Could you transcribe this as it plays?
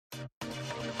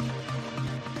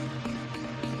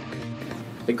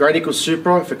the Gray-Nicolls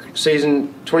Supra for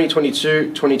season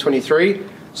 2022-2023.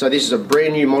 So this is a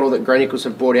brand new model that Gray-Nicolls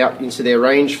have brought out into their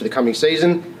range for the coming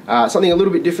season. Something a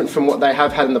little bit different from what they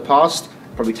have had in the past.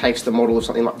 Probably takes the model of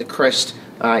something like the Crest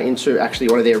into actually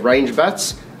one of their range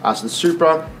bats. So the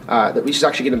Supra, this is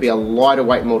actually going to be a lighter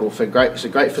weight model so great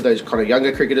for those kind of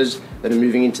younger cricketers that are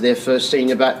moving into their first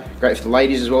senior bat. Great for the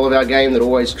ladies as well of our game that are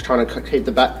always trying to keep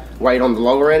the bat weight on the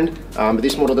lower end. But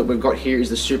this model that we've got here is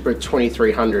the Supra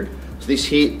 2300. So this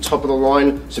here, top of the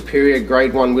line, superior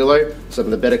grade 1 willow, some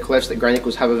of the better clefs that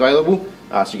Gray-Nicolls have available.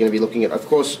 So you're going to be looking at, of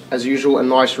course, as usual, a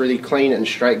nice, really clean and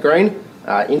straight grain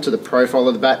into the profile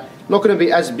of the bat. Not going to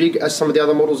be as big as some of the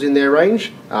other models in their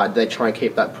range. They try and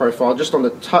keep that profile just on the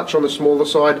touch on the smaller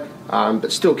side,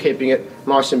 but still keeping it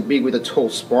nice and big with a tall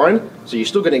spine. So you're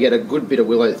still going to get a good bit of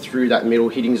willow through that middle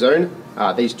hitting zone.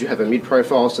 These do have a mid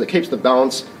profile, so it keeps the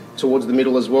balance towards the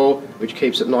middle as well, which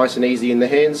keeps it nice and easy in the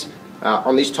hands.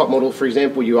 On this top model, for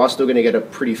example, you are still going to get a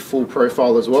pretty full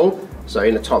profile as well. So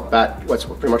in a top bat, that's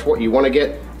pretty much what you want to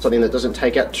get. Something that doesn't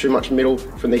take out too much middle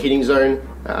from the hitting zone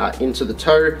into the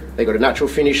toe. They got a natural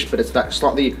finish, but it's that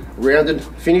slightly rounded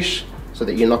finish, so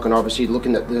that you're not going to obviously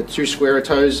looking at the two squarer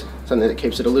toes. Something that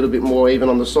keeps it a little bit more even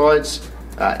on the sides.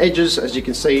 Edges, as you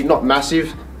can see, not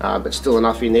massive, but still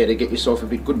enough in there to get yourself a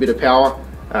good bit of power.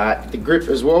 The grip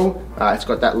as well, it's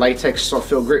got that latex soft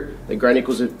feel grip that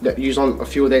Gray-Nicolls that use on a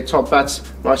few of their top bats,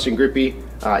 nice and grippy,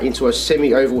 into a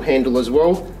semi-oval handle as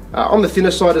well. On the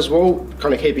thinner side as well,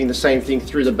 kind of keeping the same thing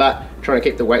through the bat, trying to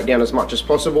keep the weight down as much as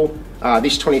possible.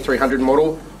 This 2300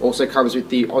 model also comes with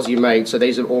the Aussie made, so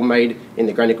these are all made in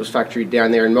the Gray-Nicolls factory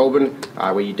down there in Melbourne,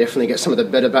 where you definitely get some of the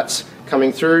better bats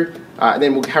coming through. And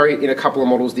then we'll carry it in a couple of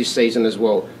models this season as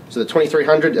well. So the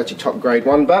 2300, that's your top grade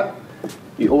 1 bat.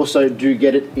 You also do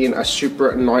get it in a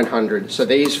Supra 900. So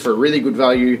these, for really good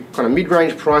value, kind of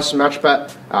mid-range price match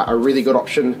bat, a really good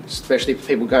option, especially for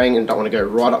people going and don't want to go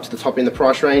right up to the top in the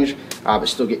price range, but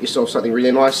still get yourself something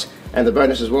really nice. And the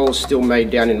bonus as well is still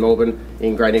made down in Melbourne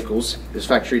in Gray-Nicolls, this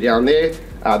factory down there.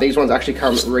 These ones actually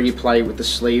come ready play with the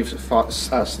sleeve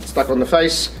stuck on the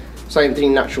face. Same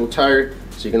thing, natural toe,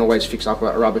 so you can always fix up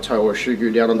a rubber toe or a shoe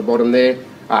glue down on the bottom there.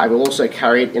 We'll also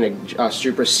carry it in a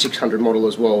Supra 600 model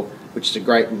as well, which is a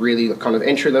great, really kind of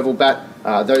entry-level bat.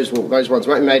 Those ones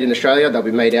won't be made in Australia, they'll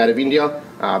be made out of India,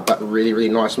 but really, really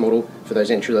nice model for those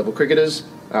entry-level cricketers.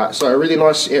 So really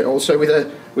nice, also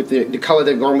with the colour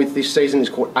they've gone with this season is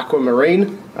called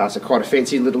aquamarine. So quite a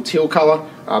fancy little teal colour,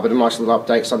 but a nice little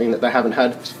update, something that they haven't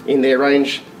had in their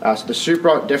range. So the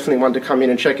Supra, definitely one to come in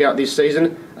and check out this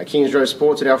season at Kingsgrove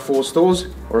Sports at our 4 stores,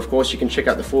 or of course you can check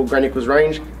out the full Gray-Nicolls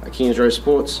range at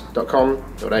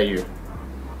kingsgrovesports.com.au.